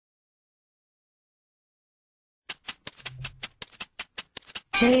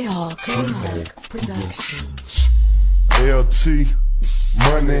J-Hawk Productions. LT,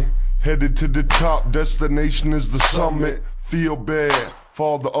 money, headed to the top, destination is the summit. Feel bad for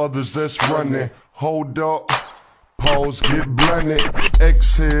all the others that's running. Hold up, pause, get blunted.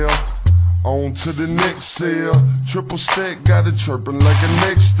 Exhale, on to the next sale. Triple stack, got it chirping like a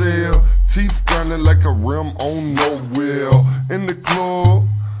neck stale. Teeth grinding like a rim on no wheel. In the club,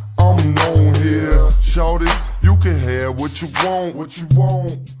 I'm known here. Shawty, you can have what you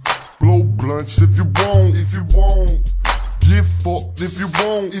want, Blow blunts if you want, Get fucked if you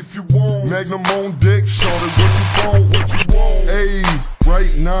want, Magnum on deck, shawty, what you want, Ayy, right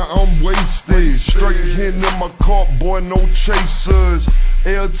now I'm wasted. Straight hitting in my cart, boy, no chasers.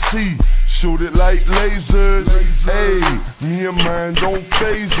 LT, shoot it like lasers. Ayy, me and mine don't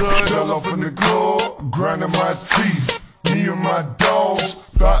phase us. Tell off in the club, grinding my teeth. Me and my dogs,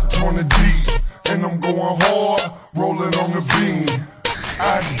 about 20 deep, and I'm going hard, rolling on the beam.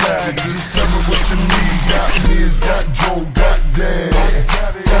 I got it, just tell me what you need. Got Miz, got Joe, got Dad,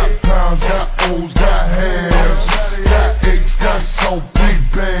 got pounds, got O's, got halves, got X, got so big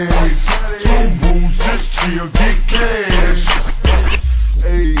bags. 2 rules, just chill, get cash.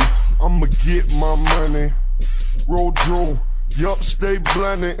 Ayy, I'ma get my money. Roll Drew, yup, stay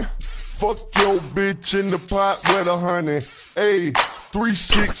blunted. Fuck your bitch in the pot with a honey. Ayy,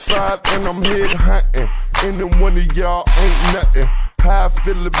 365 and I'm head hunting. And then one of y'all ain't nothing. How I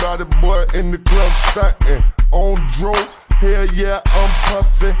feel about it, boy, in the club stunting. On Dro, hell yeah, I'm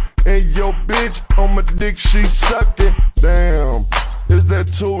puffing. And yo bitch, on my dick, she sucking. Damn, is that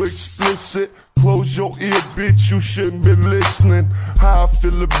too explicit? Close your ear, bitch, you shouldn't be listening. How I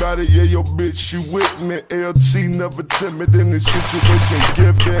feel about it, yeah, yo bitch, she with me. LT never timid in this situation,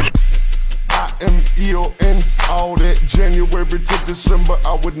 given. I am ill and all that. January to December,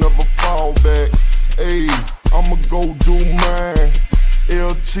 I would never fall back. Ayy, I'ma go do mine.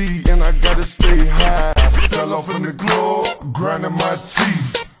 LT, and I gotta stay high. Fell off in the club, grinding my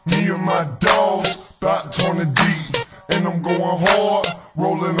teeth. Me and my dogs, about 20 deep, and I'm going hard,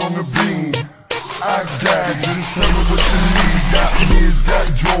 rolling on the beam. I got it, just tell me what you need. Got Miz, got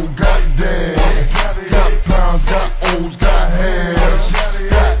Joe, got Dad, got pounds, got O's, got halves,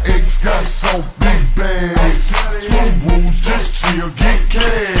 got X, got so big bags.